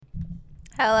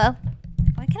Hello.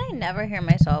 Why can I never hear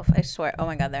myself? I swear. Oh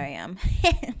my God, there I am.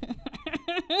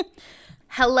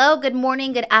 Hello, good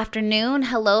morning, good afternoon.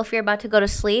 Hello, if you're about to go to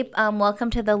sleep.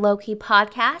 Welcome to the Low Key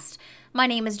Podcast. My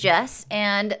name is Jess,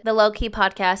 and the Low Key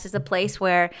Podcast is a place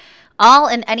where all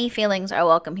and any feelings are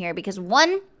welcome here because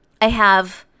one, I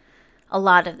have a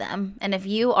lot of them. And if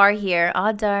you are here,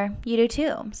 odds are you do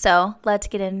too. So let's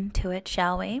get into it,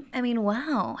 shall we? I mean,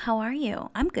 wow, how are you?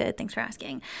 I'm good. Thanks for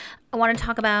asking. I want to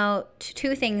talk about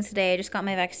two things today. I just got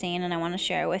my vaccine and I want to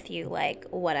share with you like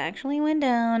what actually went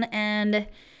down. And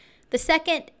the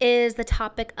second is the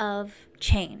topic of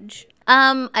change.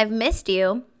 I've missed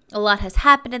you. A lot has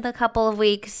happened in a couple of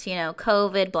weeks,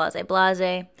 COVID,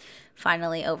 blase.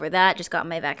 Finally over that. Just got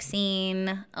my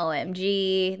vaccine.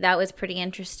 OMG. That was pretty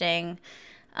interesting.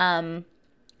 After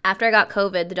I got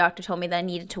COVID, the doctor told me that I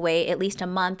needed to wait at least a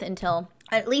month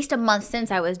since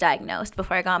I was diagnosed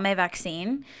before I got my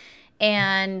vaccine.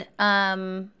 And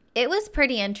it was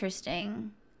pretty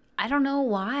interesting. I don't know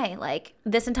why. Like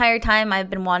this entire time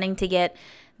I've been wanting to get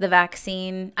the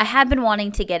vaccine. I have been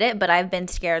wanting to get it, but I've been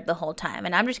scared the whole time.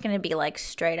 And I'm just going to be like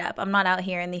straight up. I'm not out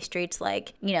here in these streets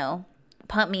like,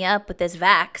 pump me up with this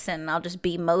vax and I'll just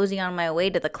be mosey on my way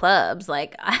to the clubs.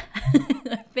 Like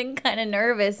I've been kind of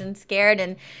nervous and scared,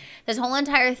 and this whole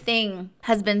entire thing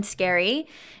has been scary.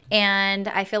 And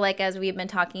I feel like as we've been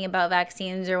talking about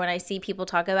vaccines, or when I see people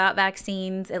talk about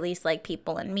vaccines, at least like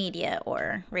people in media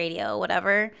or radio,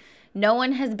 whatever, no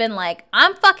one has been like,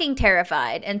 I'm fucking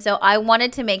terrified. And so I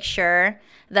wanted to make sure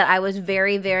that I was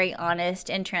very, very honest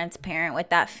and transparent with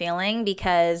that feeling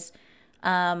because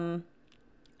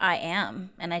I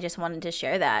am, and I just wanted to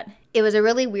share that. It was a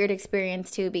really weird experience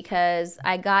too because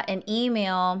I got an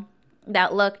email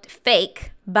that looked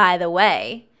fake, by the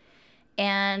way,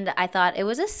 and I thought it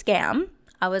was a scam.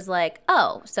 I was like,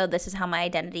 oh, so this is how my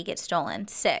identity gets stolen.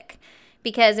 Sick.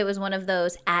 Because it was one of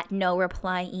those @no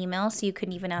reply emails, so you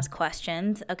couldn't even ask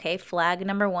questions. Okay, flag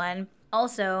number one.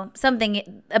 Also,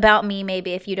 something about me,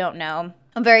 maybe if you don't know,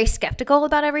 I'm very skeptical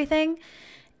about everything,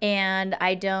 and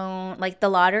I don't like the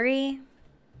lottery.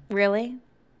 Really?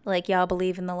 Like, y'all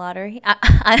believe in the lottery?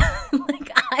 I'm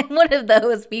one of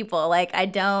those people. Like, if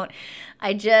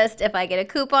I get a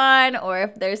coupon or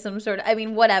if there's some sort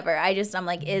of, whatever. I'm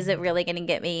like, is it really going to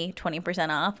get me 20%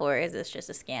 off, or is this just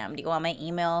a scam? Do you want my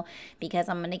email because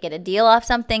I'm going to get a deal off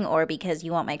something, or because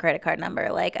you want my credit card number?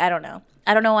 Like, I don't know.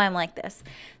 I don't know why I'm like this.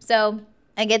 So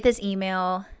I get this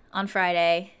email on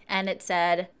Friday, and it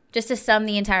said, just to sum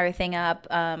the entire thing up,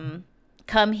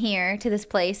 come here to this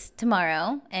place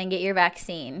tomorrow and get your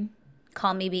vaccine.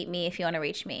 Call me, beat me if you want to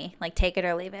reach me. Like, take it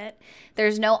or leave it.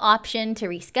 There's no option to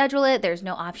reschedule it. There's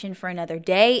no option for another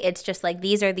day. It's just like,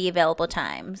 these are the available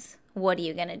times. What are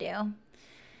you going to do?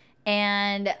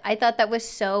 And I thought that was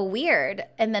so weird.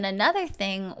 And then another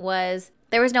thing was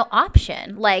there was no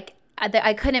option. Like,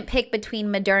 I couldn't pick between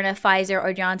Moderna, Pfizer,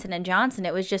 or Johnson & Johnson.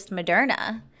 It was just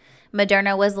Moderna.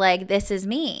 Moderna was like, this is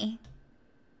me.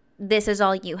 This is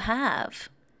all you have.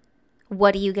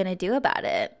 What are you going to do about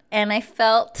it? And I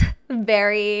felt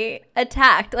very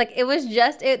attacked. Like, it was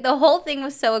just, the whole thing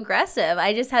was so aggressive.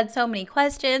 I just had so many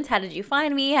questions. How did you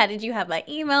find me? How did you have my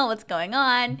email? What's going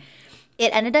on?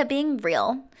 It ended up being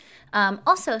real.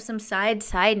 Also, some side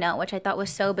note, which I thought was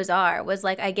so bizarre, was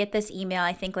like, I get this email,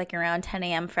 I think like around 10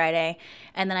 a.m. Friday,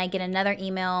 and then I get another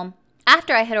email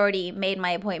after I had already made my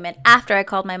appointment, after I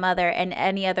called my mother and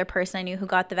any other person I knew who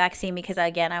got the vaccine, because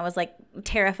again, I was like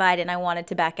terrified and I wanted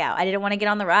to back out. I didn't want to get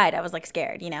on the ride. I was like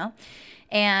scared,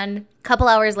 And a couple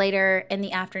hours later in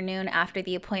the afternoon, after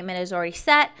the appointment is already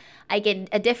set, I get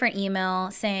a different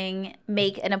email saying,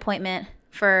 make an appointment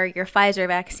for your Pfizer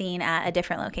vaccine at a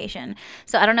different location.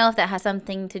 So I don't know if that has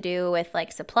something to do with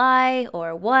like supply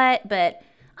or what, but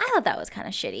I thought that was kind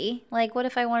of shitty. Like, what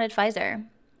if I wanted Pfizer?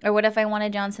 Or what if I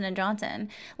wanted Johnson & Johnson?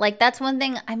 Like, that's one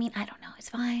thing. I don't know. It's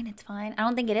fine. I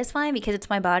don't think it is fine because it's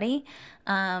my body.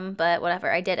 But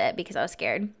whatever. I did it because I was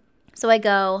scared. So I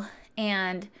go,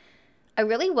 and I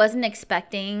really wasn't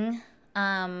expecting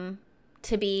to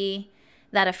be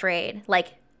that afraid.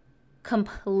 Like,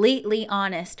 completely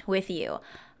honest with you.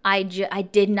 I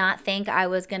did not think I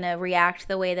was going to react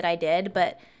the way that I did.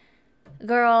 But,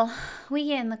 girl, we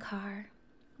get in the car.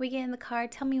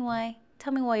 Tell me why.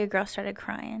 Tell me why your girl started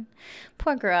crying.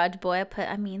 Poor garage boy.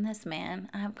 This man,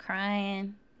 I'm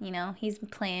crying. He's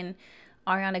playing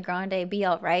Ariana Grande, Be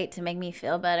Alright, to make me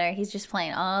feel better. He's just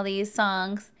playing all these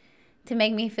songs to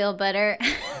make me feel better.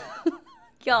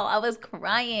 Y'all, I was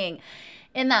crying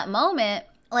in that moment.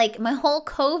 Like, my whole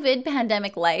COVID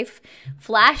pandemic life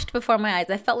flashed before my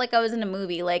eyes. I felt like I was in a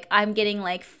movie. Like, I'm getting,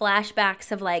 like,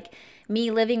 flashbacks of, like, me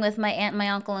living with my aunt and my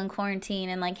uncle in quarantine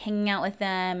and like hanging out with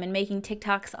them and making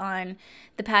TikToks on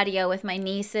the patio with my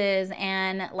nieces,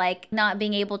 and like not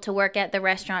being able to work at the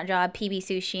restaurant job, PB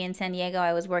Sushi in San Diego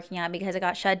I was working at because it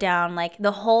got shut down. Like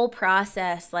the whole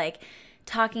process, like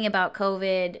talking about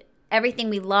COVID, everything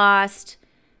we lost,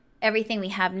 everything we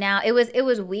have now. It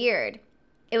was weird.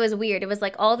 It was weird. It was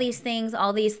like all these things,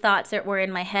 all these thoughts that were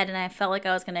in my head, and I felt like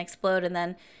I was going to explode. And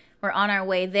then we're on our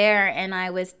way there, and I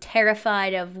was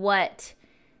terrified of what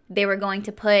they were going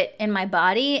to put in my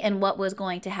body and what was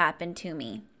going to happen to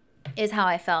me, is how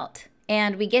I felt.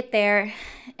 And we get there,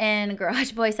 and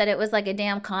Garage Boy said it was like a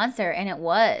damn concert, and it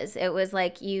was. It was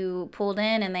like you pulled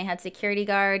in, and they had security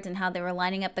guards, and how they were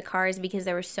lining up the cars because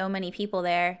there were so many people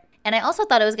there. And I also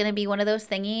thought it was going to be one of those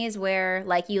thingies where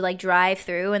like you like drive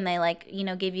through and they like, you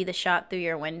know, give you the shot through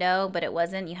your window, but it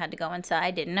wasn't. You had to go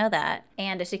inside. Didn't know that.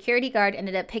 And a security guard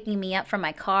ended up picking me up from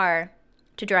my car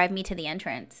to drive me to the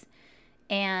entrance.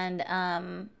 And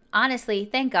honestly,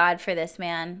 thank God for this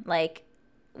man. Like,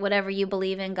 whatever you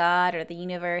believe in, God or the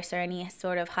universe or any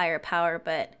sort of higher power,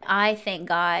 but I thank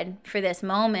God for this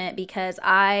moment because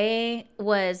I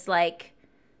was like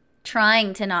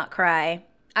trying to not cry.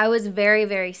 I was very,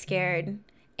 very scared.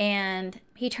 And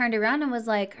he turned around and was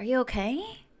like, "Are you okay?"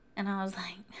 And I was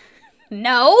like,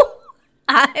 "No,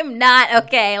 I'm not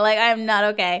okay. Like, I'm not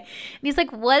okay." And he's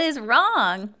like, "What is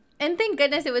wrong?" And thank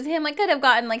goodness it was him. I could have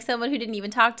gotten like someone who didn't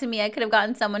even talk to me. I could have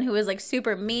gotten someone who was like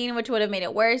super mean, which would have made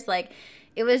it worse. Like,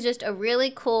 it was just a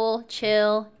really cool,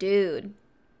 chill dude.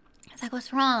 I was like,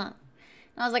 "What's wrong?"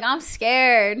 I was like, I'm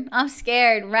scared.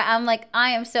 I'm like,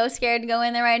 I am so scared to go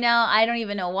in there right now. I don't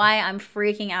even know why. I'm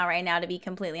freaking out right now, to be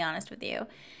completely honest with you.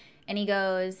 And he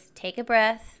goes, "Take a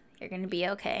breath. You're going to be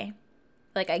okay."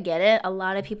 Like, I get it. A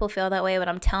lot of people feel that way, but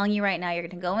I'm telling you right now, you're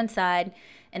going to go inside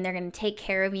and they're going to take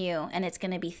care of you. And it's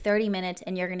going to be 30 minutes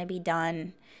and you're going to be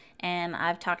done. And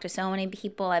I've talked to so many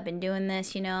people. I've been doing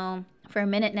this, you know, for a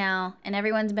minute now, and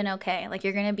everyone's been okay. Like,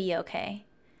 you're going to be okay.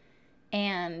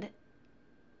 And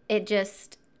it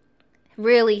just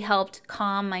really helped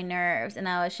calm my nerves, and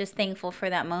I was just thankful for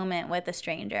that moment with a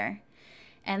stranger.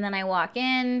 And then I walk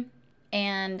in,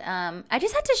 and I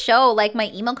just had to show like my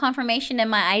email confirmation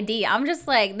and my ID. I'm just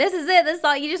like, this is it. This is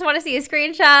all. You just want to see a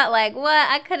screenshot? Like, what?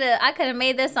 I could have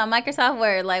made this on Microsoft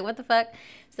Word. Like, what the fuck?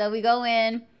 So we go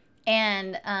in,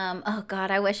 and oh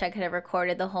God, I wish I could have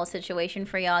recorded the whole situation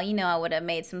for y'all. You know, I would have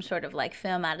made some sort of like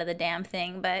film out of the damn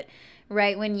thing, but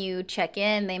right when you check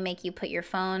in, they make you put your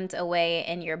phones away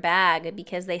in your bag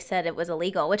because they said it was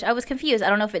illegal, which I was confused. I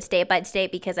don't know if it's state by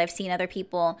state because I've seen other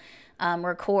people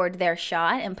record their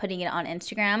shot and putting it on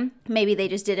Instagram. Maybe they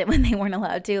just did it when they weren't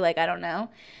allowed to, like, I don't know.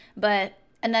 But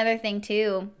another thing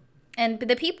too, and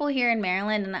the people here in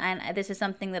Maryland, and this is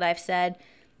something that I've said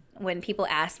when people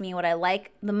ask me what I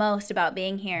like the most about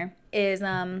being here, is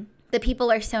the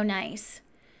people are so nice.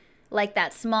 Like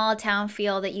that small town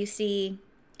feel that you see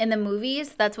in the movies,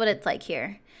 that's what it's like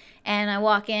here. And I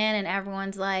walk in and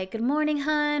everyone's like, "Good morning,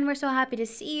 hun. We're so happy to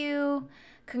see you.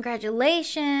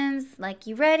 Congratulations. Like,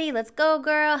 you ready? Let's go,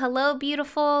 girl. Hello,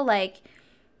 beautiful." Like,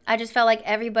 I just felt like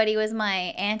everybody was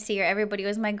my auntie or everybody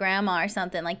was my grandma or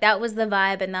something. Like, that was the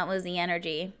vibe and that was the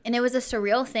energy. And it was a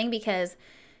surreal thing because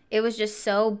it was just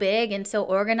so big and so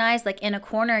organized. Like, in a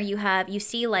corner you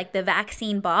see like the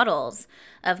vaccine bottles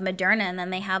of Moderna, and then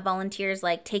they have volunteers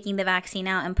like taking the vaccine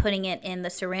out and putting it in the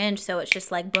syringe. So it's just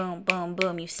like boom, boom,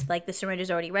 boom. You like, the syringe is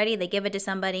already ready. They give it to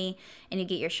somebody and you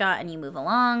get your shot and you move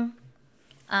along.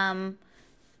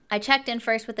 I checked in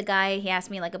first with the guy. He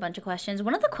asked me like a bunch of questions.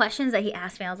 One of the questions that he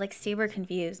asked me, I was like super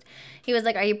confused. He was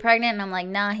like, "Are you pregnant?" And I'm like,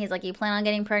 "Nah." He's like, "You plan on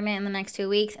getting pregnant in the next 2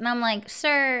 weeks?" And I'm like,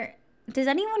 "Sir, does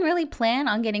anyone really plan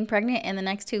on getting pregnant in the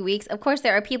next 2 weeks?" Of course,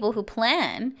 there are people who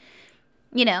plan,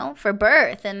 you know, for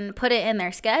birth and put it in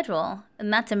their schedule,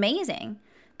 and that's amazing.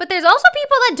 But there's also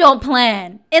people that don't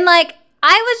plan. And like,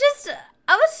 I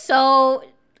was so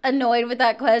annoyed with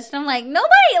that question. I'm like,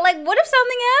 nobody, like, what if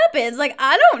something happens? Like,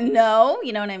 I don't know.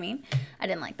 You know what I mean? I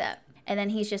didn't like that. And then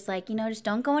he's just like, just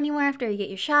don't go anywhere after you get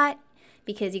your shot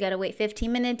because you got to wait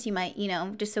 15 minutes. You might,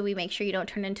 just so we make sure you don't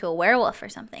turn into a werewolf or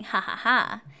something. Ha ha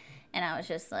ha. And I was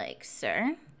just like,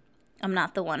 "Sir, I'm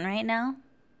not the one right now.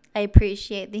 I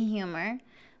appreciate the humor,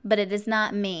 but it is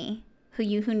not me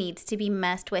who needs to be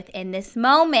messed with in this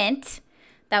moment."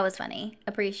 That was funny.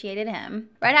 Appreciated him.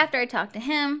 Right after I talked to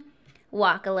him,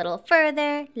 walk a little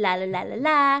further, la la la la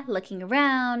la, looking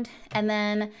around, and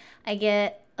then I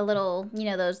get a little,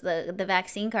 the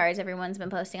vaccine cards everyone's been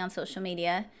posting on social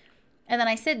media. And then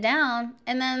I sit down,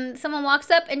 and then someone walks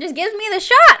up and just gives me the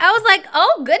shot. I was like,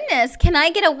 oh, goodness. Can I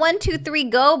get a 1, 2, 3,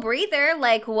 go breather?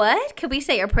 Like, what? Could we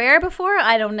say a prayer before?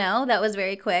 I don't know. That was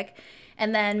very quick.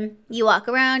 And then you walk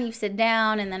around, you sit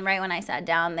down, and then right when I sat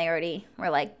down, they already were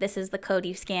like, this is the code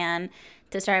you scan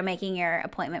to start making your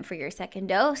appointment for your second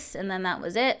dose. And then that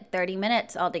was it, 30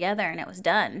 minutes altogether, and it was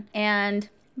done. And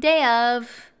day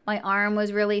of, my arm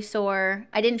was really sore.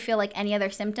 I didn't feel like any other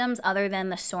symptoms other than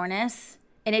the soreness.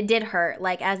 And it did hurt.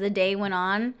 Like as the day went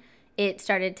on, it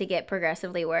started to get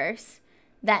progressively worse.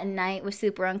 That night was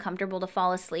super uncomfortable to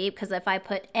fall asleep because if I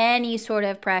put any sort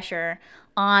of pressure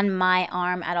on my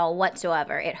arm at all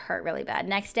whatsoever, it hurt really bad.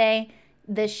 Next day,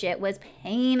 this shit was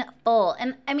painful.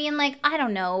 And I mean, like, I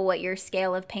don't know what your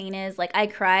scale of pain is. Like, I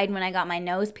cried when I got my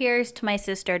nose pierced. My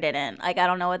sister didn't. Like, I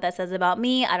don't know what that says about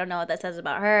me. I don't know what that says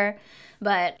about her.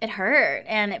 But it hurt.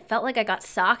 And it felt like I got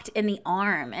socked in the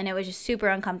arm. And it was just super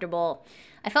uncomfortable.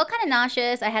 I felt kind of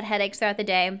nauseous. I had headaches throughout the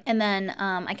day. And then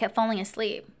I kept falling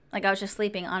asleep. Like, I was just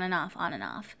sleeping on and off, on and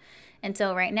off. And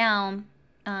so right now,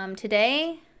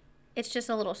 today, it's just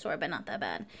a little sore, but not that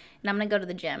bad. And I'm going to go to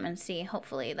the gym and see,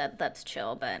 hopefully, that's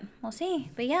chill, but we'll see.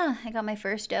 But yeah, I got my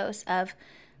first dose of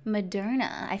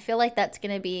Moderna. I feel like that's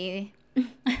going to be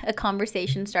a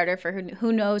conversation starter for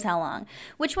who knows how long.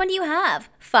 Which one do you have?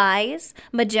 Pfizer,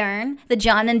 Moderna, the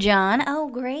John and John? Oh,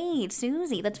 great,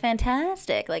 Susie, that's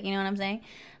fantastic. Like, you know what I'm saying?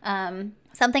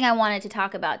 Something I wanted to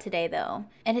talk about today, though,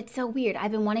 and it's so weird.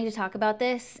 I've been wanting to talk about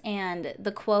this, and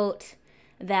the quote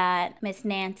that Miss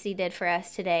Nancy did for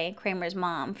us today, Kramer's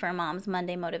mom, for Mom's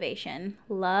Monday Motivation.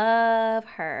 Love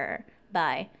her,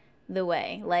 by the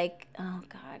way. Like, oh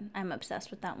God, I'm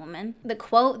obsessed with that woman. The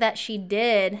quote that she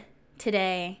did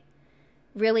today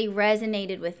really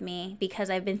resonated with me because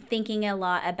I've been thinking a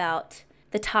lot about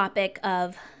the topic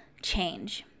of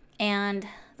change. And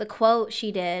the quote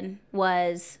she did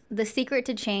was, "The secret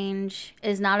to change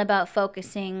is not about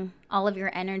focusing all of your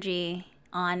energy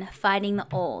on fighting the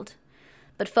old,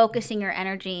 but focusing your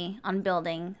energy on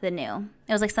building the new."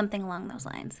 It was like something along those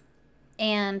lines.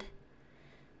 And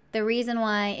the reason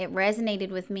why it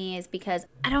resonated with me is because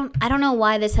I don't know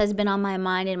why this has been on my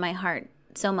mind and my heart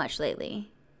so much lately.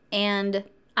 And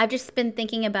I've just been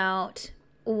thinking about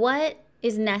what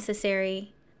is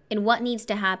necessary and what needs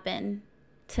to happen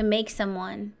to make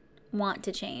someone want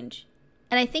to change.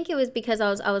 And I think it was because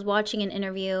I was watching an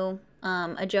interview,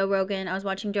 I was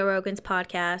watching Joe Rogan's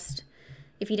podcast.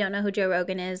 If you don't know who Joe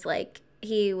Rogan is, like,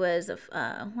 he was a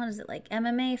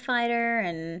MMA fighter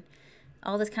and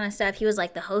all this kind of stuff. He was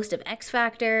like the host of X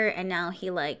Factor, and now he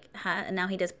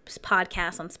does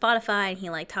podcasts on Spotify, and he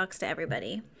like talks to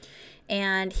everybody.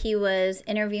 And he was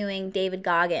interviewing David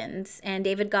Goggins, and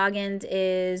David Goggins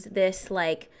is this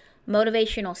like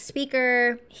motivational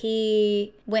speaker.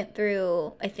 He went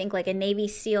through, I think, like a Navy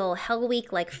SEAL Hell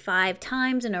Week like 5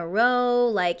 times in a row.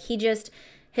 Like, his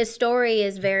story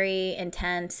is very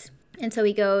intense. And so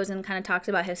he goes and kind of talks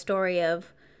about his story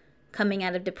of coming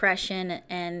out of depression,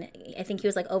 and I think he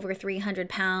was like over 300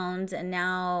 pounds, and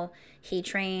now he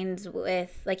trains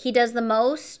with, like, he does the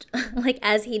most, like,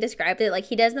 as he described it, like,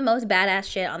 he does the most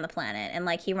badass shit on the planet, and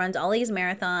like he runs all these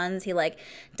marathons, he like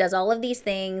does all of these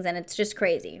things, and it's just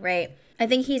crazy, right? I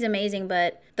think he's amazing.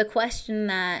 But the question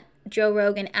that Joe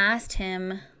Rogan asked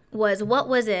him was, what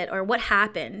was it, or what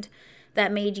happened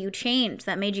that made you change,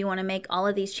 that made you want to make all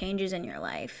of these changes in your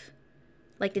life?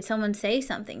 Like, did someone say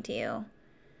something to you?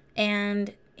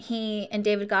 And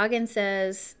David Goggins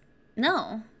says,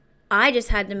 no, I just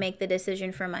had to make the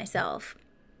decision for myself.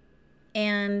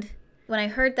 And when I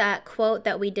heard that quote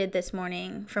that we did this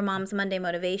morning for Mom's Monday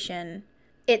Motivation,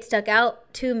 it stuck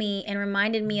out to me and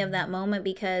reminded me of that moment,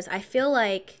 because I feel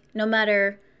like no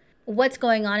matter what's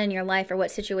going on in your life or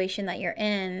what situation that you're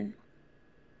in,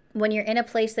 when you're in a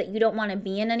place that you don't want to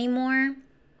be in anymore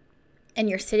and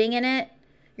you're sitting in it,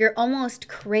 you're almost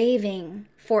craving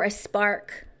for a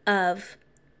spark of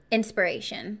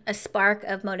inspiration, a spark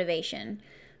of motivation,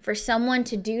 for someone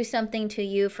to do something to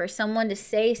you, for someone to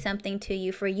say something to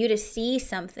you, for you to see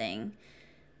something,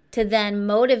 to then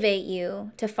motivate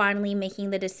you to finally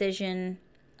making the decision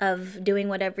of doing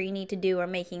whatever you need to do or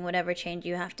making whatever change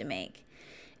you have to make.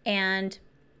 And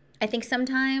I think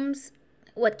sometimes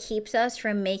what keeps us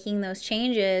from making those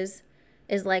changes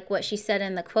is like what she said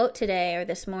in the quote today or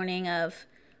this morning, of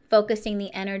focusing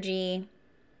the energy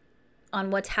on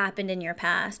what's happened in your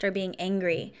past, or being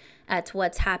angry at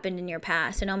what's happened in your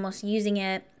past, and almost using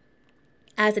it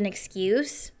as an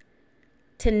excuse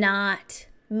to not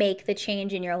make the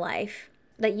change in your life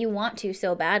that you want to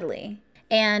so badly.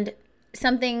 And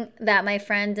something that my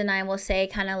friends and I will say,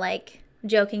 kind of like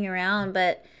joking around,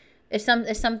 but if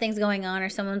something's going on or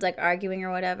someone's like arguing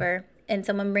or whatever, and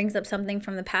someone brings up something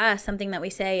from the past, something that we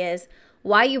say is,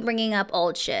 why are you bringing up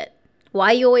old shit?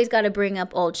 Why you always got to bring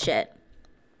up old shit?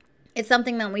 It's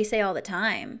something that we say all the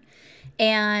time.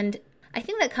 And I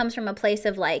think that comes from a place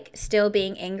of like still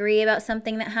being angry about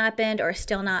something that happened or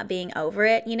still not being over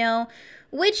it,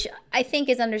 which I think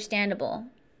is understandable.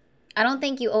 I don't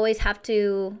think you always have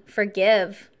to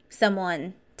forgive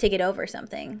someone to get over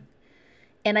something.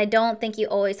 And I don't think you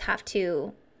always have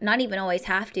to, not even always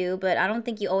have to, but I don't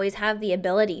think you always have the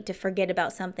ability to forget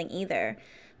about something either.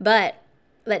 But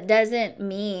that doesn't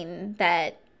mean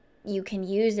that you can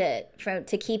use it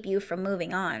to keep you from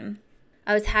moving on.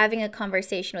 I was having a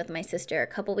conversation with my sister a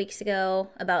couple weeks ago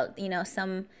about,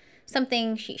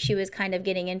 something she was kind of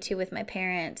getting into with my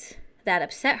parents that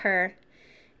upset her.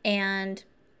 And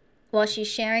while she's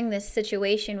sharing this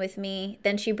situation with me,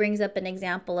 then she brings up an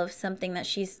example of something that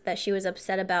she was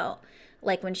upset about,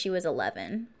 like when she was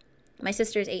 11. My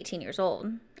sister is 18 years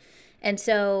old. And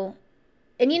so,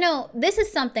 this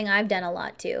is something I've done a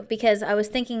lot too, because I was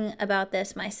thinking about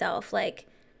this myself. Like,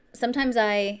 sometimes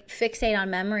I fixate on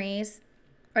memories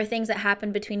or things that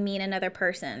happened between me and another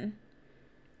person.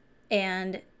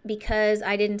 And because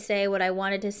I didn't say what I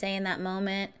wanted to say in that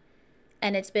moment,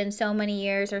 and it's been so many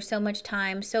years or so much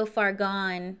time, so far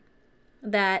gone,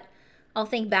 that I'll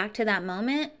think back to that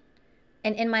moment,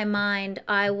 and in my mind,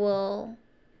 I will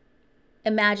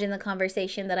imagine the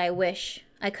conversation that I wish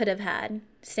I could have had,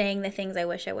 saying the things I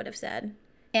wish I would have said.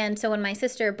 And so when my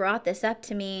sister brought this up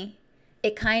to me,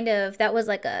 that was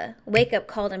like a wake-up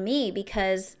call to me,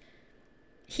 because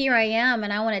here I am,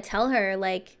 and I want to tell her,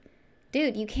 like,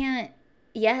 dude, you can't,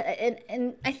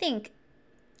 and I think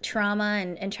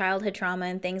trauma and childhood trauma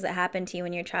and things that happen to you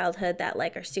in your childhood that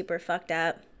like are super fucked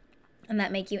up and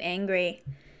that make you angry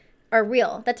are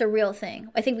real. That's a real thing.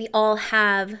 I think we all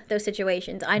have those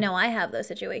situations. I know I have those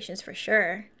situations for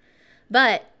sure.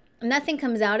 But nothing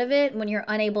comes out of it when you're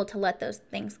unable to let those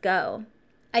things go.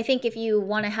 I think if you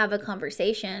want to have a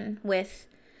conversation with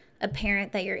a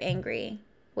parent that you're angry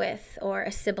with, or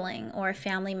a sibling or a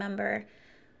family member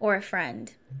or a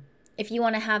friend, if you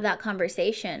want to have that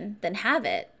conversation, then have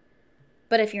it.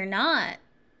 But if you're not,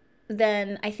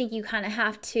 then I think you kind of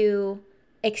have to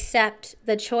accept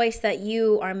the choice that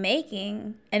you are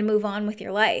making and move on with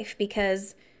your life,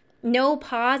 because no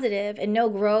positive and no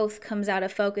growth comes out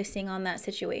of focusing on that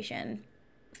situation.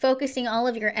 Focusing all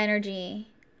of your energy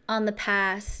on the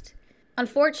past,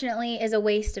 unfortunately, is a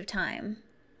waste of time,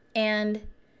 and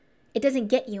it doesn't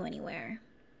get you anywhere.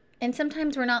 And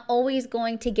sometimes we're not always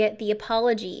going to get the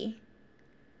apology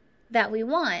that we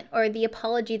want or the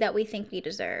apology that we think we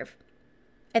deserve.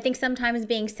 I think sometimes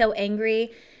being so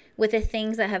angry with the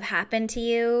things that have happened to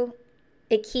you,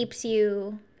 it keeps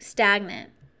you stagnant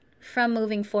from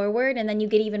moving forward, and then you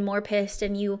get even more pissed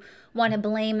and you want to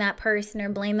blame that person or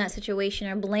blame that situation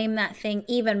or blame that thing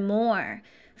even more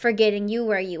for getting you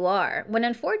where you are, when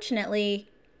unfortunately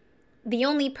the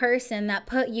only person that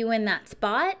put you in that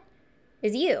spot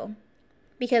is you.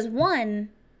 Because one,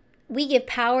 we give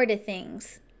power to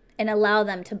things and allow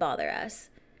them to bother us,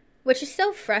 which is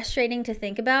so frustrating to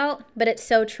think about, but it's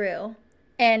so true.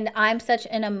 And I'm such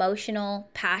an emotional,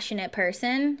 passionate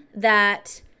person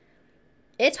that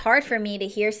it's hard for me to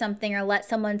hear something or let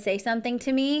someone say something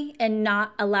to me and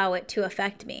not allow it to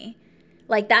affect me.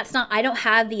 Like, I don't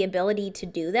have the ability to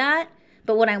do that,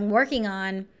 but what I'm working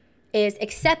on is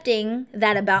accepting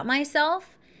that about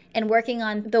myself and working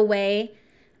on the way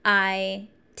I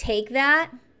take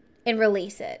that and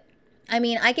release it. I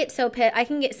mean, I get so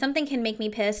pissed. Something can make me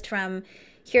pissed from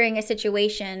hearing a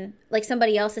situation, like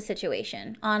somebody else's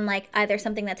situation, on like either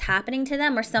something that's happening to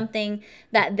them or something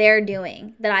that they're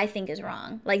doing that I think is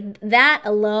wrong. Like, that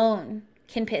alone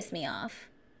can piss me off,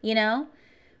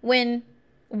 When,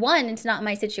 one, it's not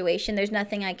my situation, there's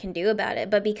nothing I can do about it,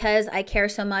 but because I care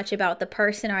so much about the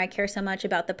person, or I care so much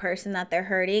about the person that they're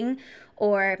hurting,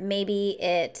 or maybe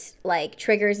it like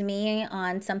triggers me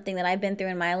on something that I've been through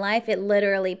in my life, it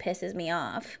literally pisses me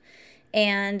off.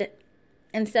 And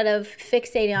instead of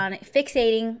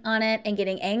fixating on it and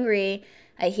getting angry,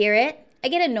 I hear it, I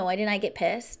get annoyed and I get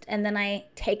pissed, and then I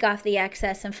take off the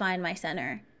excess and find my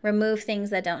center, remove things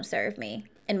that don't serve me,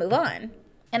 and move on.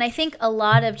 And I think a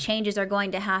lot of changes are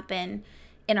going to happen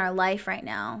in our life right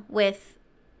now with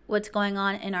what's going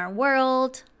on in our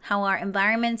world, how our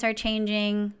environments are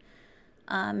changing.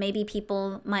 Maybe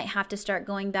people might have to start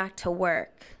going back to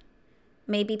work.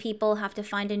 Maybe people have to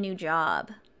find a new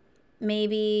job.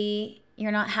 Maybe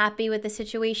you're not happy with the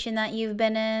situation that you've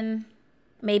been in.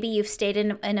 Maybe you've stayed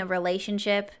in a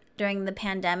relationship during the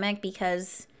pandemic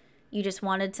because you just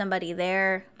wanted somebody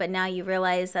there, but now you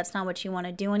realize that's not what you want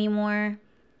to do anymore.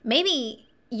 Maybe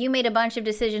you made a bunch of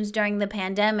decisions during the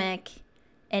pandemic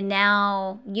and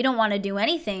now you don't want to do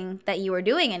anything that you were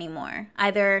doing anymore,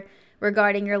 either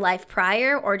regarding your life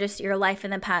prior or just your life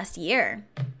in the past year.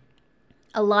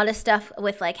 A lot of stuff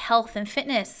with like health and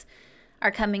fitness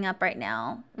are coming up right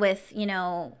now with,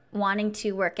 wanting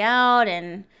to work out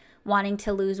and wanting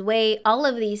to lose weight, all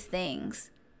of these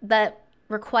things that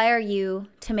require you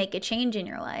to make a change in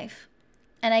your life.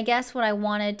 And I guess what I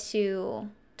wanted to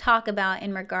talk about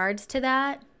in regards to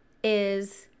that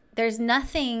is there's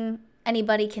nothing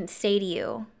anybody can say to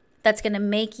you that's going to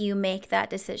make you make that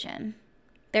decision.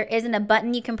 There isn't a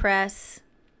button you can press.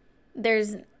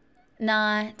 There's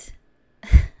not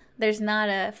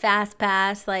a fast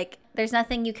pass. Like, there's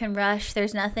nothing you can rush.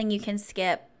 There's nothing you can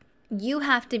skip. You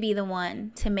have to be the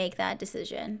one to make that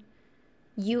decision.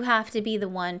 You have to be the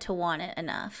one to want it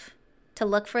enough to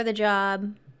look for the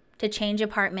job, to change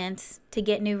apartments, to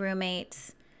get new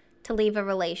roommates, to leave a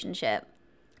relationship,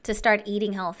 to start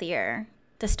eating healthier,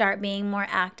 to start being more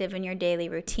active in your daily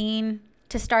routine,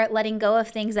 to start letting go of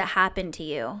things that happen to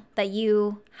you that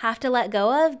you have to let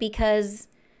go of because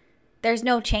there's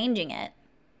no changing it.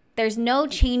 There's no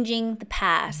changing the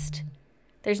past.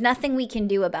 There's nothing we can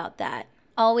do about that.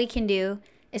 All we can do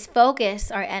is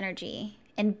focus our energy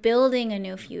in building a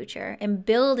new future and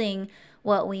building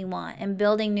what we want and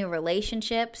building new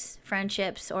relationships,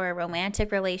 friendships, or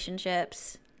romantic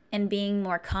relationships, and being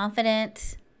more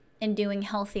confident and doing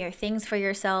healthier things for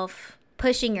yourself,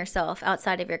 pushing yourself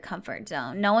outside of your comfort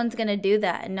zone. No one's going to do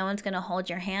that, and no one's going to hold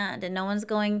your hand, and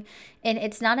and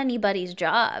it's not anybody's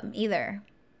job either.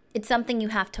 It's something you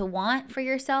have to want for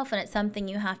yourself, and it's something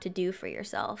you have to do for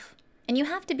yourself. And you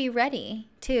have to be ready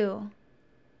too,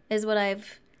 is what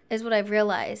I've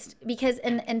realized. Because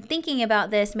and thinking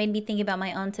about this made me think about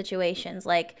my own situations.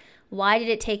 Like, why did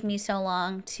it take me so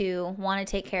long to want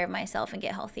to take care of myself and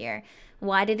get healthier?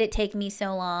 Why did it take me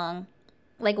so long?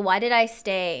 Like, why did I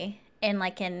stay in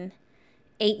like an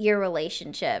 8-year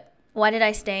relationship? Why did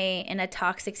I stay in a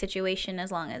toxic situation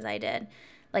as long as I did?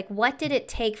 Like, what did it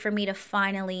take for me to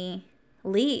finally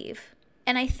leave?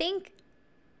 And I think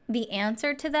the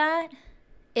answer to that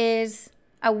is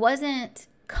I wasn't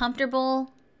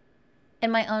comfortable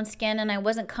in my own skin, and I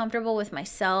wasn't comfortable with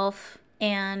myself,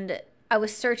 and I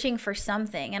was searching for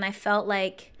something, and I felt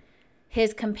like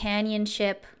his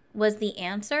companionship was the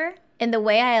answer. And the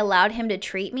way I allowed him to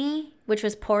treat me, which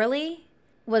was poorly,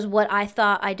 was what I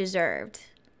thought I deserved,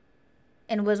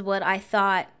 and was what I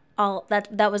thought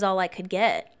that was all I could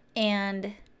get.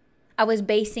 And I was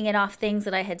basing it off things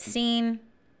that I had seen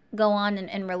go on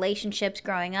in relationships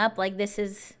growing up. Like,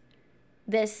 this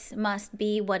must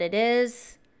be what it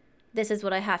is. This is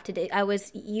what I have to do. I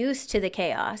was used to the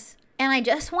chaos. And I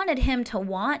just wanted him to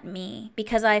want me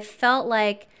because I felt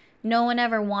like no one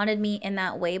ever wanted me in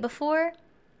that way before.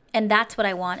 And that's what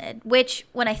I wanted. Which,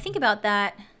 when I think about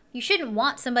that, you shouldn't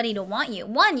want somebody to want you.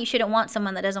 One, you shouldn't want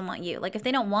someone that doesn't want you. Like, if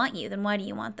they don't want you, then why do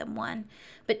you want them? One.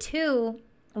 But two,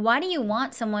 why do you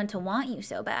want someone to want you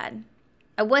so bad?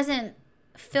 I wasn't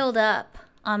filled up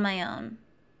on my own.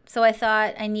 So I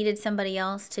thought I needed somebody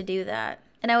else to do that.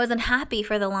 And I was unhappy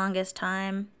for the longest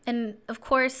time. And of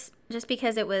course, just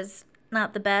because it was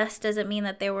not the best doesn't mean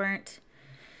that there weren't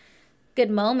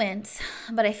good moments.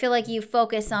 But I feel like you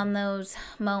focus on those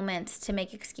moments to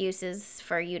make excuses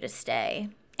for you to stay.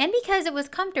 And because it was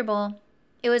comfortable,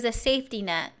 it was a safety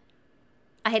net.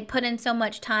 I had put in so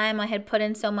much time. I had put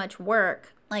in so much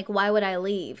work. Like, why would I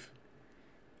leave?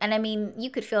 And I mean,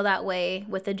 you could feel that way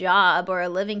with a job or a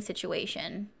living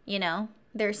situation, you know?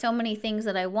 There are so many things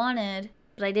that I wanted,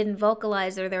 but I didn't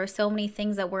vocalize, or there were so many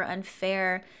things that were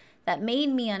unfair that made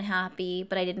me unhappy,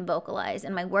 but I didn't vocalize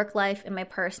in my work life and my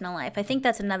personal life. I think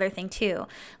that's another thing too.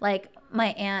 Like, my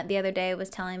aunt the other day was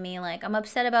telling me, like, I'm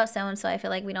upset about so-and-so. I feel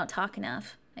like we don't talk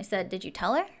enough. I said, did you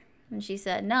tell her? And she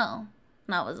said, no.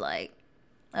 And I was like,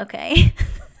 okay.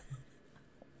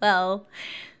 Well,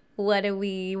 what do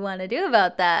we want to do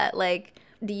about that? Like,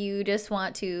 do you just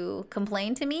want to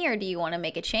complain to me, or do you want to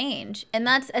make a change? And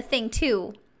that's a thing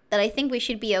too that I think we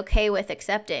should be okay with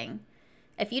accepting.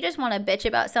 If you just want to bitch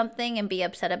about something and be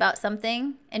upset about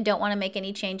something and don't want to make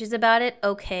any changes about it,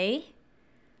 okay.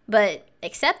 But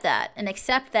accept that, and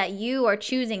accept that you are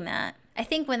choosing that. I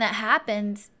think when that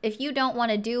happens, if you don't want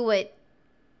to do what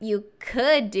you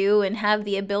could do and have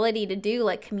the ability to do,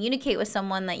 like communicate with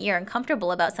someone that you're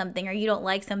uncomfortable about something, or you don't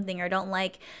like something, or don't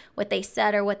like what they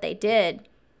said or what they did,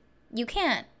 you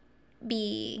can't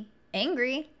be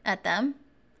angry at them.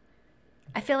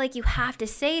 I feel like you have to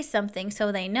say something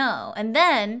so they know. And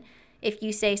then if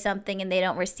you say something and they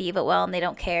don't receive it well and they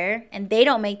don't care and they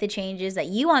don't make the changes that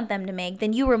you want them to make,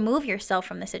 then you remove yourself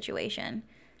from the situation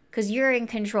because you're in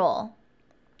control.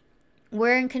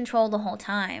 We're in control the whole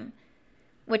time,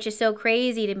 which is so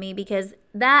crazy to me because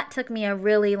that took me a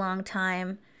really long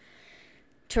time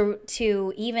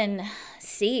to even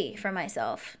see for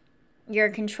myself. You're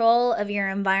in control of your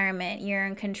environment. You're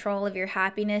in control of your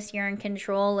happiness. You're in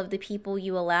control of the people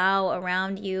you allow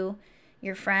around you,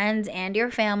 your friends and your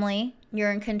family.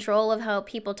 You're in control of how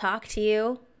people talk to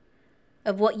you,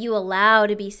 of what you allow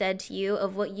to be said to you,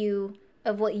 of what you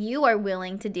are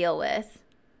willing to deal with.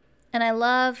 And I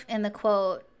love in the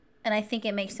quote, and I think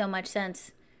it makes so much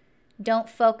sense, don't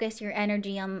focus your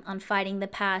energy on fighting the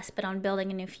past, but on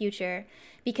building a new future.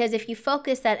 Because if you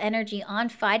focus that energy on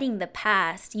fighting the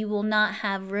past, you will not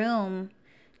have room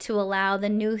to allow the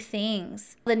new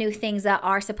things that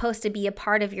are supposed to be a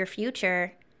part of your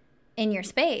future in your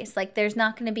space. Like, there's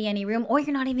not going to be any room, or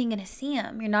you're not even going to see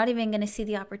them. You're not even going to see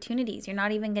the opportunities. You're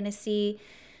not even going to see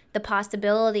the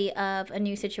possibility of a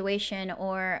new situation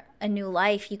or a new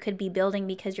life you could be building,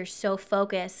 because you're so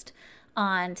focused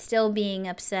on still being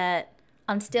upset,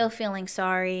 on still feeling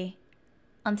sorry,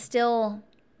 on still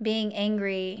being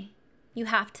angry. You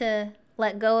have to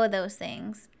let go of those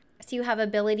things so you have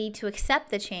ability to accept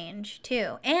the change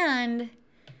too. And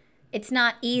it's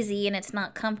not easy and it's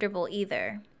not comfortable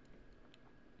either.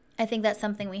 I think that's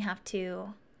something we have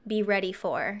to be ready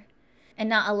for, and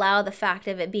not allow the fact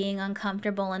of it being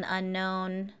uncomfortable and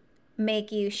unknown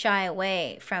make you shy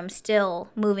away from still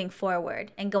moving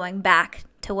forward and going back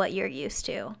to what you're used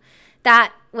to.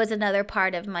 That was another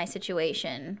part of my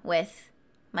situation with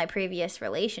my previous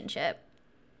relationship.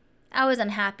 I was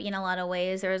unhappy in a lot of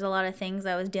ways. There was a lot of things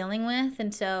I was dealing with,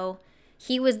 and so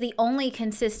he was the only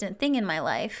consistent thing in my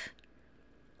life.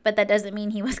 But that doesn't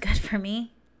mean he was good for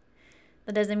me.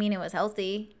 That doesn't mean it was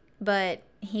healthy, but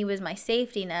he was my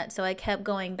safety net, so I kept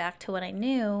going back to what I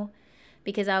knew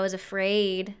because I was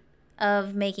afraid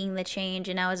of making the change,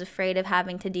 and I was afraid of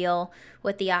having to deal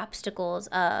with the obstacles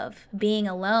of being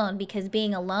alone, because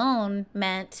being alone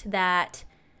meant that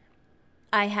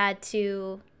I had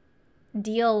to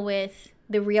deal with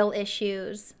the real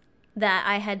issues that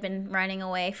I had been running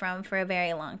away from for a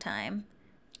very long time.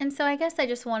 And so I guess I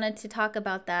just wanted to talk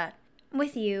about that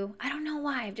with you. I don't know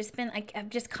why. I've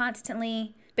just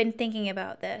constantly been thinking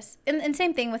about this. And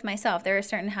same thing with myself. There are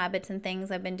certain habits and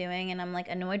things I've been doing, and I'm like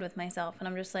annoyed with myself, and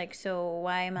I'm just like, so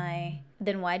why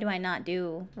do I not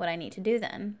do what I need to do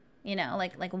then? You know,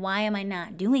 like why am I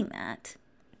not doing that?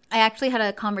 I actually had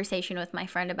a conversation with my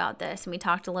friend about this, and we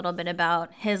talked a little bit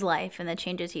about his life and the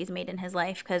changes he's made in his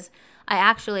life, because I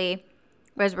actually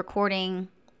was recording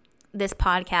this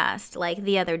podcast like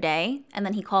the other day, and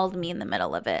then he called me in the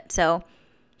middle of it. So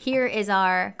here is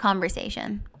our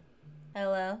conversation.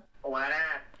 Hello. What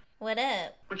up? What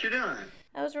up? What you doing?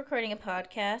 I was recording a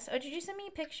podcast. Oh, did you send me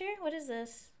a picture? What is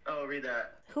this? Oh, read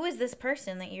that. Who is this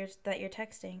person that you're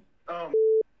texting? Oh,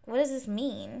 what does this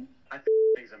mean? I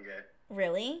think I'm gay.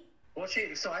 Really? Well,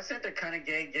 so I sent a kind of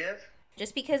gay gift.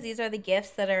 Just because these are the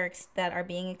gifts that are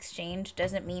being exchanged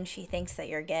doesn't mean she thinks that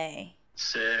you're gay.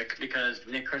 Sick, because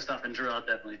Nick, Kristoff, and Drew all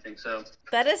definitely think so.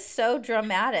 That is so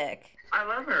dramatic. I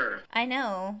love her. I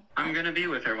know. I'm gonna be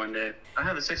with her one day. I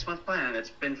have a 6-month plan. It's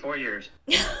been 4 years.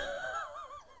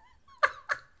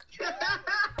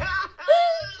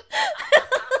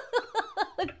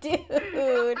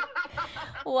 Dude,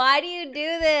 why do you do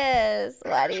this?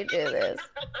 Why do you do this?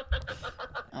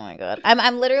 Oh my god.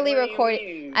 I'm literally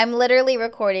recording. I'm literally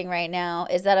recording right now.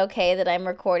 Is that okay that I'm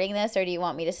recording this, or do you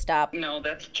want me to stop? No,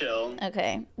 that's chill.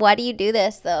 Okay. Why do you do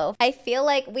this though? I feel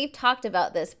like we've talked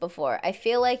about this before. I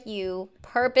feel like you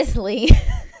purposely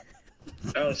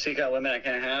Oh, seek out women I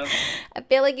can't have? I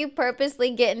feel like you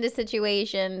purposely get into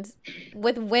situations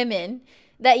with women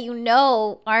that you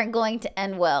know aren't going to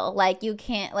end well. Like, you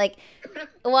can't, like,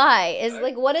 why?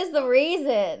 What is the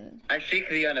reason? I seek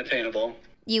the unattainable.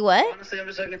 You what? Honestly, I'm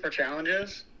just looking for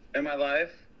challenges in my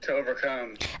life to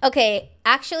overcome. Okay,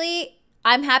 actually,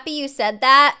 I'm happy you said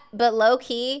that, but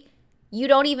low-key, you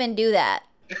don't even do that.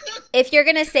 If you're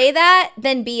gonna say that,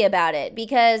 then be about it,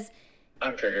 because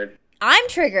I'm triggered. I'm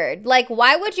triggered. Like,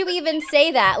 why would you even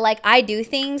say that? Like, I do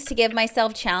things to give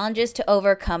myself challenges to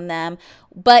overcome them,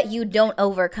 but you don't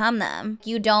overcome them.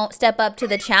 You don't step up to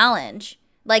the challenge.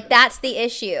 Like, that's the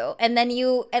issue. And then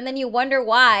you wonder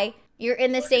why you're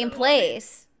in the same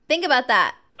place. Think about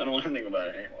that. I don't want to think about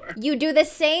it anymore. You do the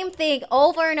same thing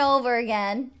over and over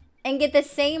again and get the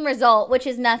same result, which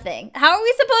is nothing. How are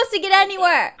we supposed to get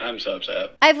anywhere? I'm so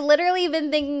upset. I've literally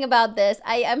been thinking about this.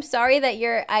 I'm sorry that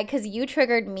because you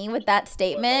triggered me with that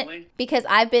statement, because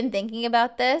I've been thinking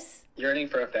about this. Yearning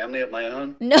for a family of my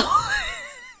own? No.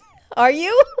 Are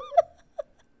you?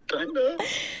 Kinda.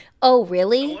 Oh,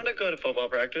 really? I want to go to football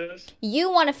practice. You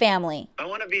want a family. I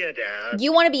want to be a dad.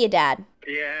 You want to be a dad.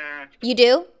 Yeah. You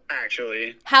do?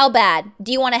 Actually. How bad?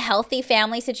 Do you want a healthy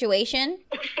family situation?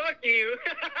 Fuck you.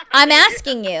 I'm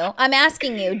asking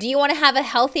you. Do you want to have a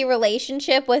healthy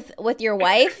relationship with your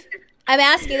wife? I'm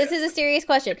asking. This is a serious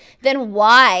question. Then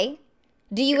why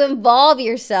do you involve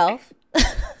yourself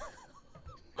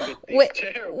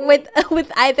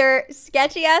with either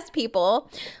sketchy ass people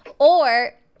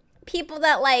or people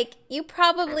that like you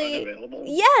probably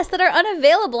that are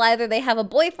unavailable? Either they have a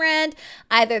boyfriend,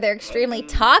 either they're extremely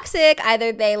toxic,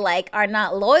 either they like are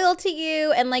not loyal to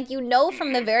you, and like you know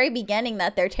from the very beginning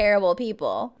that they're terrible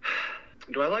people.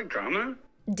 Do I like drama?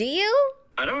 Do you?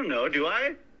 I don't know. Do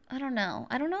I? I don't know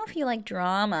if you like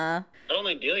drama. I don't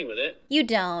like dealing with it. You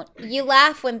don't. You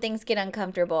laugh when things get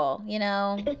uncomfortable, you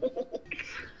know?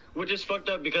 Which is fucked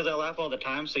up because I laugh all the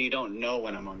time, so you don't know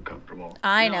when I'm uncomfortable.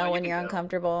 I know when you're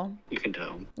uncomfortable. You can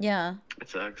tell. Yeah. It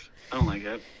sucks. I don't like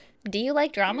it. Do you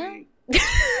like drama?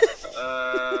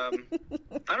 I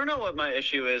don't know what my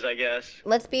issue is, I guess.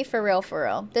 Let's be for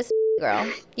real. This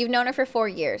girl, you've known her for 4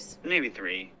 years. Maybe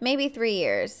 3. Maybe 3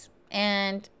 years.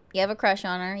 And you have a crush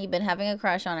on her. You've been having a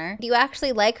crush on her. Do you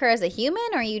actually like her as a human,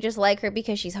 or you just like her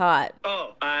because she's hot?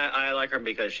 Oh, I like her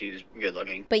because she's good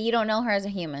looking. But you don't know her as a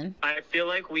human. I feel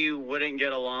like we wouldn't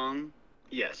get along.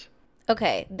 Yes.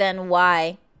 Okay, then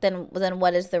why? Then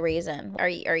what is the reason? Are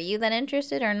you then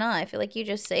interested or not? I feel like you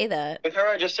just say that. With her,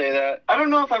 I just say that. I don't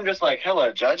know if I'm just like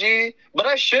hella judgy, but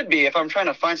I should be if I'm trying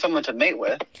to find someone to mate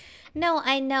with. No,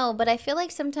 I know, but I feel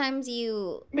like sometimes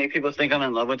you make people think I'm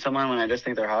in love with someone when I just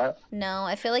think they're hot. No,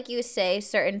 I feel like you say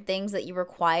certain things that you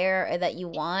require or that you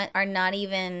want are not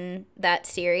even that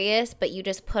serious, but you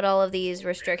just put all of these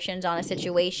restrictions on a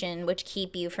situation which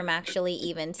keep you from actually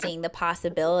even seeing the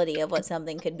possibility of what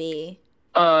something could be.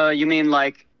 You mean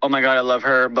like, oh my God, I love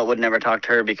her, but would never talk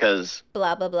to her because...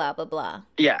 blah, blah, blah, blah, blah.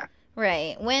 Yeah.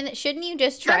 Right. When shouldn't you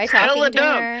just try talking to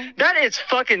her? That is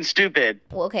fucking stupid.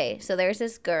 Well, okay, so there's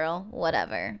this girl,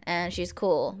 whatever, and she's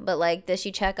cool, but like, does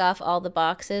she check off all the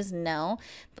boxes? No.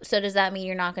 So does that mean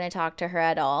you're not going to talk to her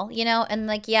at all? You know, and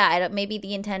like, yeah, maybe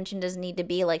the intention doesn't need to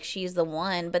be like she's the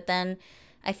one, but then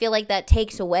I feel like that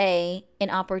takes away an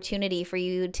opportunity for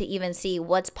you to even see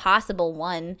what's possible,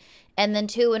 one, and then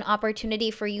two, an opportunity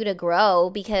for you to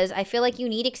grow, because I feel like you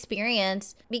need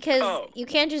experience, because you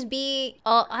can't just be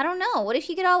all, I don't know, what if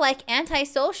you get all like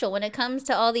antisocial when it comes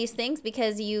to all these things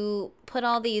because you put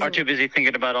all these... are too busy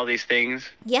thinking about all these things.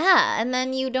 Yeah, and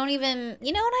then you don't even,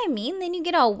 you know what I mean? Then you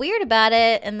get all weird about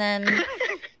it, and then...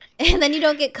 and then you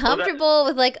don't get comfortable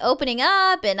with like opening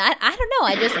up, and I don't know.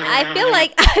 I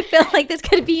feel like this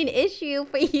could be an issue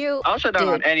for you. I'll shut down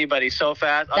on anybody so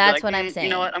fast. That's what I'm saying.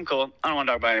 You know what? I'm cool. I don't want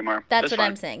to talk about it anymore. That's what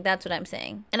I'm saying. That's what I'm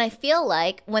saying. And I feel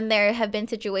like when there have been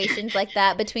situations like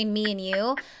that between me and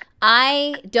you,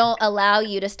 I don't allow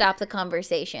you to stop the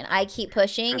conversation. I keep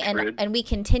pushing and we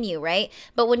continue, right?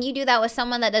 But when you do that with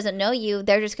someone that doesn't know you,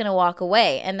 they're just gonna walk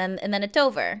away, and then it's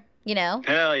over. You know?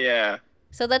 Hell yeah.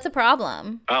 So that's a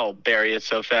problem. I'll bury it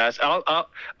so fast.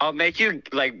 I'll make you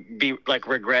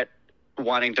regret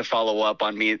wanting to follow up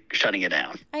on me shutting it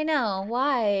down. I know.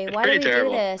 Why? Why do we do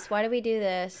this? Why do we do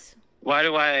this? Why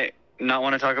do I not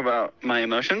want to talk about my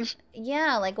emotions?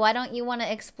 Yeah, like why don't you want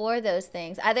to explore those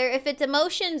things? Either if it's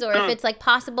emotions or if it's like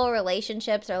possible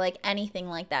relationships or like anything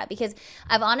like that. Because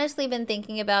I've honestly been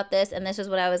thinking about this, and this is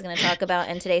what I was going to talk about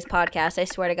in today's podcast, I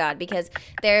swear to God, because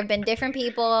there have been different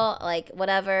people, like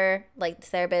whatever, like it's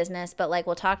their business, but like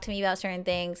will talk to me about certain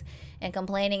things and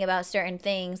complaining about certain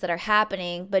things that are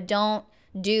happening, but don't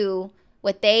do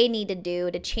what they need to do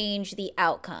to change the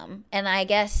outcome. And I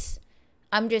guess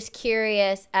I'm just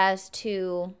curious as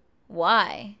to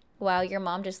why. Wow, your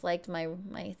mom just liked my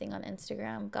thing on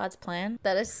Instagram. God's plan.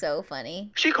 That is so funny.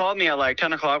 She called me at like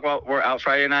 10 o'clock while we're out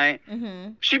Friday night.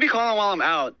 Mm-hmm. She'd be calling while I'm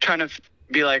out, trying to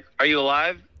be like, are you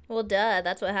alive? Well, duh.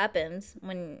 That's what happens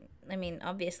when, I mean,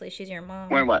 obviously she's your mom.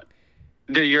 When what?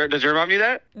 Does your mom do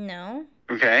that? No.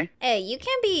 Okay. Hey, you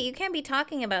can't be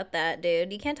talking about that,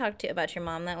 dude. You can't talk about your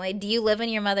mom that way. Do you live in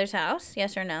your mother's house?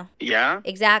 Yes or no? Yeah.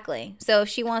 Exactly. So if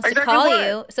she wants to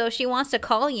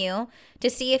call you to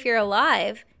see if you're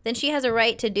alive, then she has a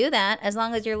right to do that as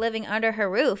long as you're living under her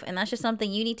roof, and that's just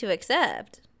something you need to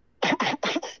accept.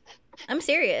 I'm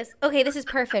serious. Okay, this is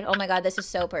perfect. Oh my God, this is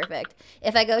so perfect.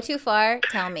 If I go too far,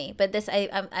 tell me. But this, I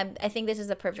think this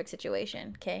is a perfect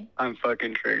situation. Okay. I'm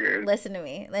fucking triggered. Listen to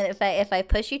me. If I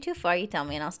push you too far, you tell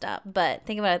me and I'll stop. But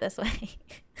think about it this way.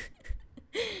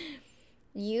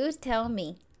 You tell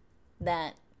me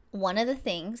that one of the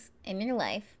things in your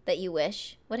life that you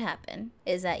wish would happen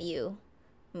is that you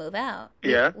move out.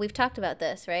 Yeah. We've talked about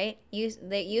this, right?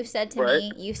 You've said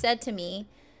to me,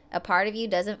 a part of you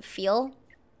doesn't feel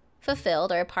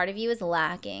fulfilled, or a part of you is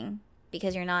lacking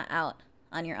because you're not out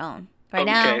on your own right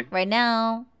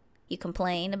now. you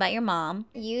complained about your mom.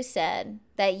 You said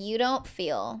that you don't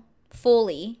feel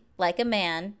fully like a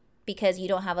man because you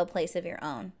don't have a place of your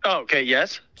own. Oh, okay,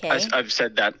 yes. Okay. I've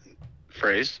said that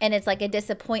phrase. And it's like a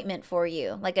disappointment for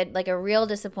you, like a real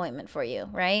disappointment for you,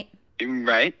 right?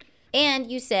 Right.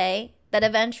 And you say that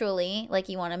eventually, like,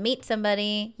 you want to meet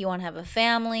somebody, you want to have a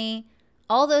family,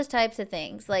 all those types of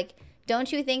things. Like,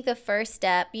 don't you think the first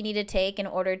step you need to take in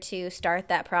order to start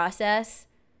that process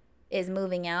is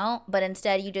moving out? But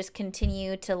instead you just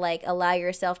continue to, like, allow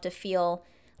yourself to feel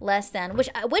less than,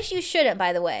 which you shouldn't,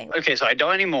 by the way. Okay, so I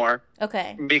don't anymore.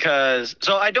 Okay.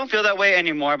 So I don't feel that way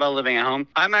anymore about living at home.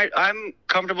 I'm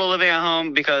comfortable living at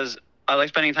home because I like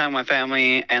spending time with my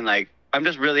family, and like I'm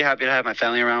just really happy to have my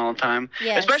family around all the time.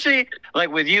 Yes. Especially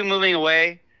like with you moving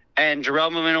away and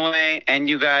Jarrell moving away and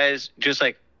you guys just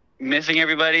like missing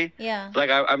everybody. Yeah.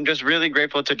 Like I'm just really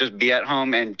grateful to just be at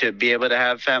home and to be able to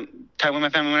have time with my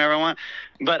family whenever I want.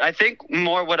 But I think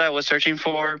more what I was searching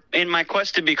for in my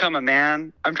quest to become a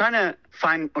man, I'm trying to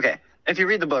find, okay, if you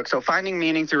read the book, so finding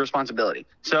meaning through responsibility.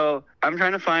 So I'm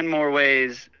trying to find more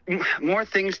ways, more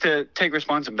things to take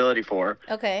responsibility for.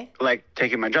 Okay. Like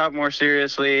taking my job more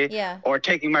seriously. Yeah. Or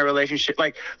taking my relationship,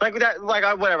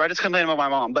 whatever. I just complain about my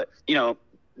mom, but you know,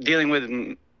 dealing with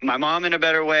my mom in a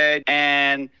better way.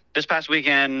 And this past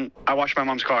weekend, I washed my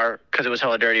mom's car because it was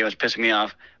hella dirty. It was pissing me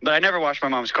off. But I never washed my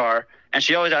mom's car. And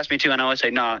she always asked me to, and I always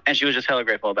say no. And she was just hella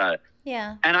grateful about it.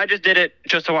 Yeah. And I just did it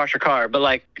just to wash her car. But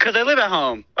like, because I live at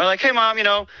home. Or like, hey, Mom, you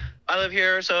know, I live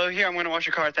here. So here, I'm going to wash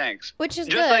your car. Thanks. Which is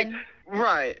just good. Like,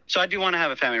 right. So I do want to have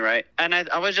a family, right? And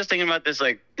I was just thinking about this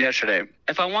like yesterday.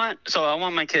 I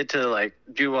want my kid to like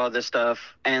do all this stuff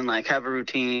and like have a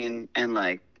routine and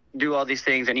like do all these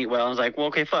things and eat well. I was like, well,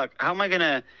 okay, fuck. How am I going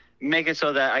to make it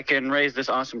so that I can raise this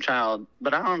awesome child?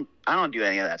 But I don't do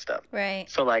any of that stuff. Right.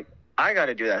 So like, I got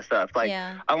to do that stuff. Like,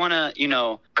 yeah. I want to, you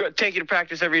know, take you to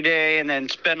practice every day and then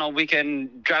spend all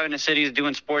weekend driving to cities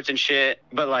doing sports and shit.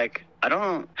 But like, I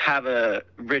don't have a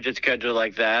rigid schedule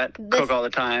like that. Cook all the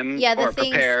time. Yeah, or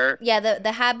prepare. Yeah,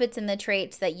 the habits and the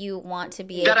traits that you want to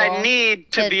be able that I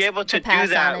need to be able to do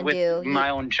that with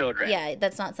my own children. Yeah,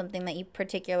 that's not something that you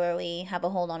particularly have a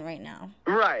hold on right now.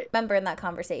 Right. Remember in that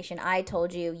conversation, I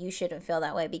told you shouldn't feel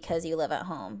that way because you live at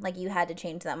home. Like, you had to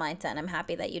change that mindset, and I'm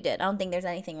happy that you did. I don't think there's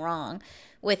anything wrong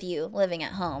with you living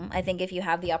at home. I think if you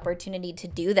have the opportunity to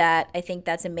do that, I think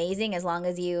that's amazing, as long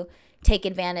as you take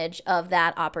advantage of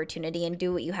that opportunity and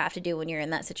do what you have to do when you're in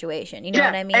that situation. You know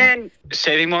what I mean? And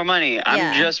saving more money.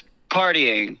 I'm just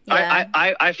partying. Yeah.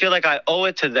 I feel like I owe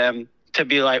it to them to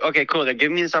be like, okay, cool, they're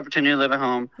giving me this opportunity to live at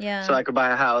home so I could buy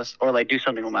a house or like do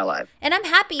something with my life. And I'm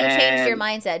happy you changed your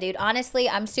mindset, dude. Honestly,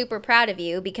 I'm super proud of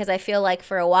you, because I feel like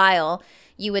for a while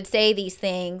you would say these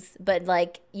things, but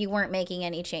like you weren't making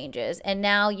any changes. And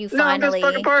now you finally... No,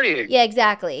 I'm just fucking partying. Yeah,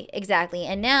 exactly.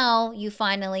 And now you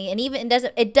finally... And even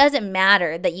it doesn't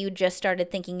matter that you just started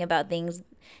thinking about these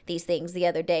things the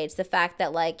other day. It's the fact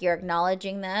that like you're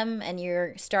acknowledging them and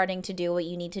you're starting to do what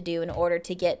you need to do in order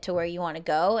to get to where you want to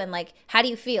go. And like, how do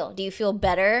you feel? Do you feel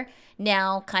better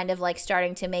now, kind of like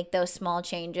starting to make those small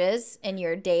changes in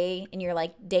your day, in your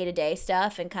like day-to-day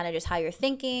stuff, and kind of just how you're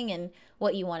thinking and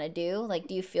what you want to do? Like,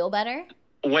 do you feel better?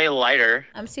 Way lighter.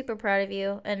 I'm super proud of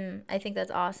you, and I think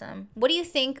that's awesome. What do you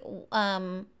think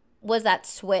was that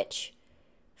switch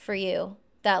for you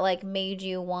that like made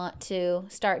you want to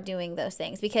start doing those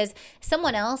things? Because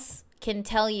someone else can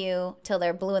tell you till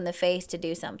they're blue in the face to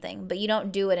do something, but you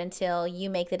don't do it until you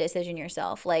make the decision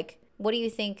yourself. Like, what do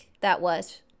you think that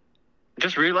was?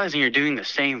 Just realizing you're doing the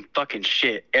same fucking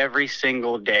shit every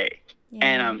single day. Yeah.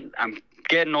 And I'm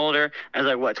getting older. I was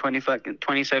like,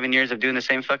 27 years of doing the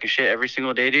same fucking shit every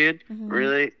single day, dude? Mm-hmm.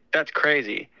 Really? That's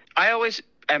crazy. I always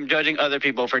am judging other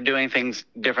people for doing things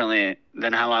differently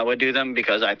than how I would do them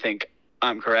because I think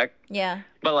I'm correct. Yeah.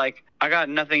 But like, I got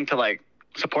nothing to like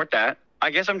support that.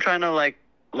 I guess I'm trying to like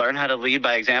learn how to lead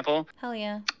by example. Hell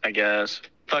yeah. I guess.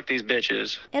 Fuck these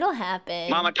bitches. It'll happen.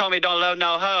 Mama told me don't love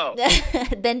no hoe.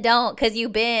 Then don't, because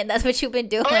that's what you've been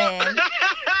doing.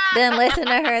 Then listen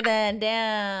to her then.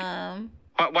 Damn.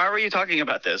 Why were you talking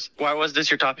about this? Why was this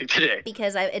your topic today?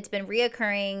 Because it's been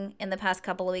reoccurring in the past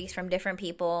couple of weeks from different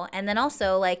people. And then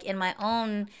also like in my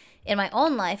own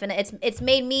life, and it's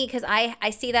made me, because I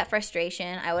see that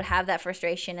frustration. I would have that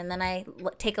frustration, and then I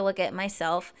take a look at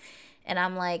myself and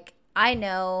I'm like, I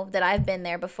know that I've been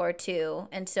there before too,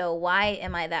 and so why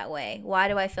am I that way? Why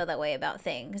do I feel that way about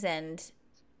things? And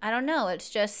I don't know, it's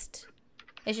just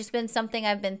been something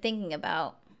I've been thinking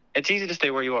about. It's easy to stay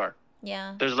where you are.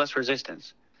 Yeah. There's less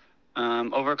resistance.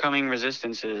 Overcoming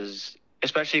resistance is,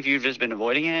 especially if you've just been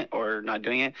avoiding it or not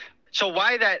doing it. So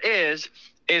why that is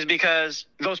because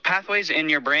those pathways in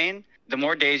your brain, the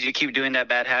more days you keep doing that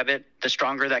bad habit, the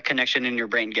stronger that connection in your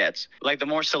brain gets. Like the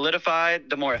more solidified,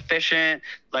 the more efficient,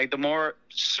 like the more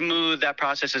smooth that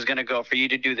process is going to go for you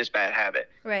to do this bad habit.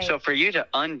 Right. So for you to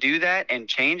undo that and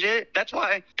change it, that's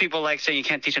why people like say you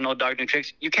can't teach an old dog new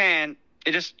tricks. You can.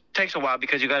 It just takes a while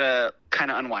because you got to kind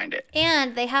of unwind it.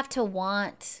 And they have to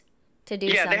want to do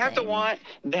something. They have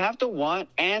to want,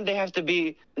 and they have to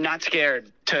be not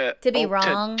scared to be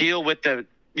wrong. To deal with it.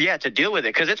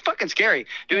 Because it's fucking scary.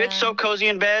 Dude, It's so cozy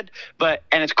in bed,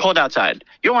 and it's cold outside.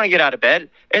 You don't want to get out of bed.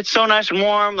 It's so nice and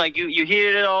warm. Like you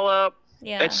heated it all up.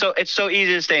 Yeah. It's so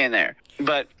easy to stay in there.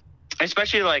 But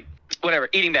especially like whatever,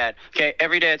 eating bad. Okay,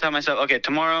 every day I tell myself, okay,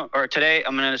 tomorrow or today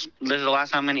this is the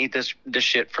last time I'm gonna eat this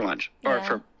shit for lunch.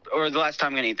 Or the last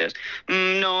time I'm gonna eat this.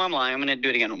 No, I'm lying. I'm gonna do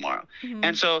it again tomorrow. Mm-hmm.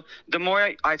 And so the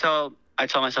more I tell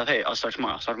myself, hey, I'll start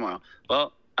tomorrow.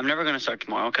 Well, I'm never gonna start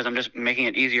tomorrow because I'm just making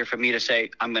it easier for me to say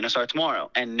I'm gonna start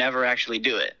tomorrow and never actually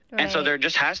do it. Right. And so there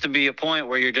just has to be a point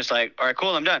where you're just like, all right,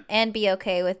 cool, I'm done. And be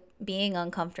okay with being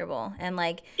uncomfortable and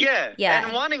like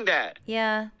and wanting that.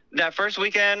 Yeah. That first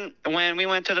weekend when we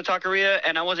went to the taqueria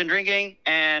and I wasn't drinking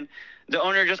and the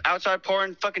owner just outside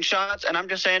pouring fucking shots and I'm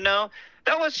just saying no.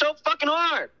 That was so fucking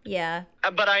hard. Yeah.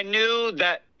 But I knew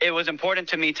that it was important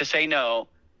to me to say no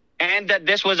and that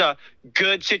this was a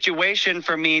good situation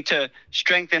for me to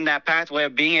strengthen that pathway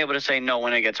of being able to say no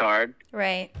when it gets hard.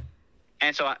 Right.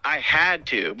 And so I had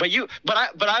to. But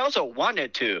I also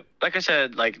wanted to. Like I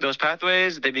said, like those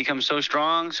pathways, they become so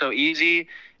strong, so easy.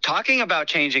 Talking about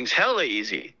changing's hella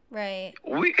easy. Right.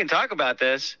 We can talk about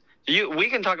this. We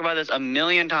can talk about this a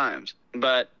million times,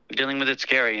 but dealing with it's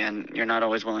scary and you're not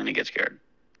always willing to get scared.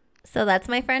 So that's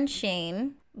my friend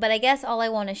Shayne. But I guess all I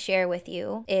want to share with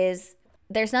you is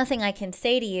there's nothing I can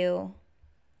say to you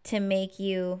to make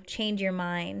you change your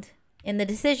mind in the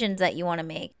decisions that you want to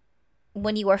make.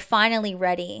 When you are finally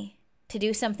ready to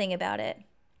do something about it,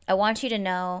 I want you to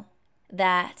know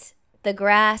that the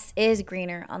grass is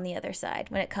greener on the other side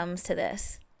when it comes to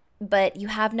this. But you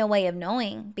have no way of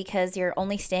knowing because you're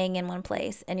only staying in one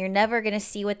place and you're never going to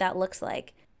see what that looks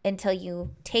like until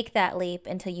you take that leap,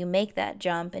 until you make that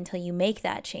jump, until you make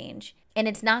that change. And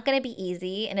it's not going to be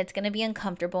easy and it's going to be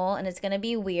uncomfortable and it's going to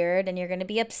be weird and you're going to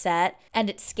be upset and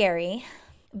it's scary.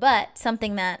 But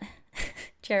something that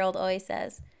Gerald always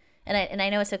says, and I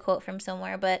know it's a quote from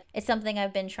somewhere, but it's something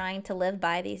I've been trying to live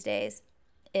by these days,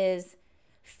 is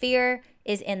fear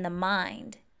is in the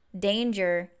mind.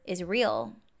 Danger is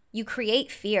real. You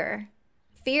create fear.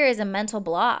 Fear is a mental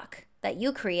block that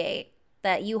you create,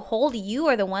 that you hold. You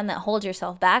are the one that holds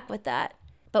yourself back with that.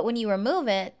 But when you remove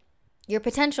it, your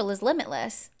potential is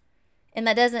limitless. And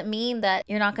that doesn't mean that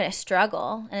you're not going to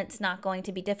struggle and it's not going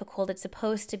to be difficult. It's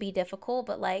supposed to be difficult,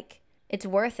 but like it's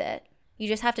worth it. You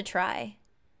just have to try.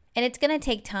 And it's going to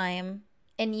take time.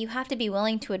 And you have to be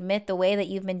willing to admit the way that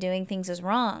you've been doing things is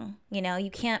wrong. You know,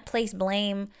 you can't place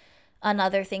blame on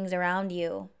other things around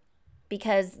you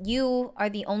because you are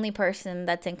the only person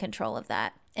that's in control of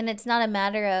that. And it's not a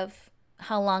matter of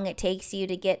how long it takes you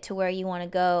to get to where you want to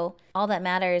go. All that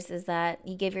matters is that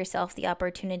you give yourself the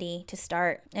opportunity to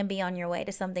start and be on your way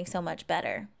to something so much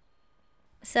better.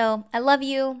 So I love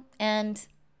you, and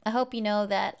I hope you know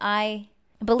that I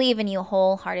believe in you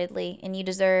wholeheartedly, and you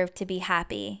deserve to be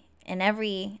happy in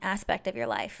every aspect of your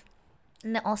life.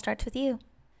 And it all starts with you.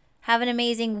 Have an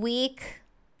amazing week.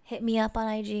 Hit me up on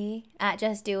IG at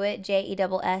Just Do It,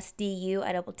 JESSDUITT.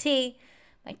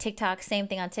 My TikTok, same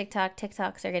thing on TikTok.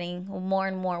 TikToks are getting more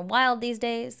and more wild these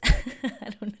days. I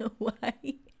don't know why.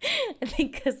 I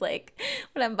think because like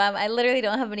when I'm by, I literally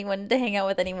don't have anyone to hang out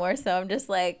with anymore. So I'm just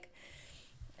like,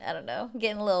 I don't know,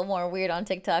 getting a little more weird on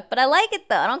TikTok. But I like it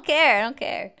though. I don't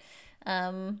care.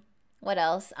 What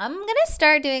else? I'm going to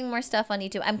start doing more stuff on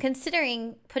YouTube. I'm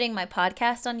considering putting my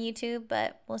podcast on YouTube,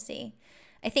 but we'll see.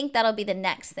 I think that'll be the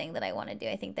next thing that I want to do.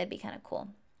 I think that'd be kind of cool.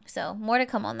 So more to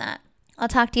come on that. I'll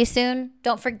talk to you soon.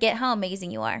 Don't forget how amazing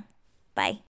you are. Bye.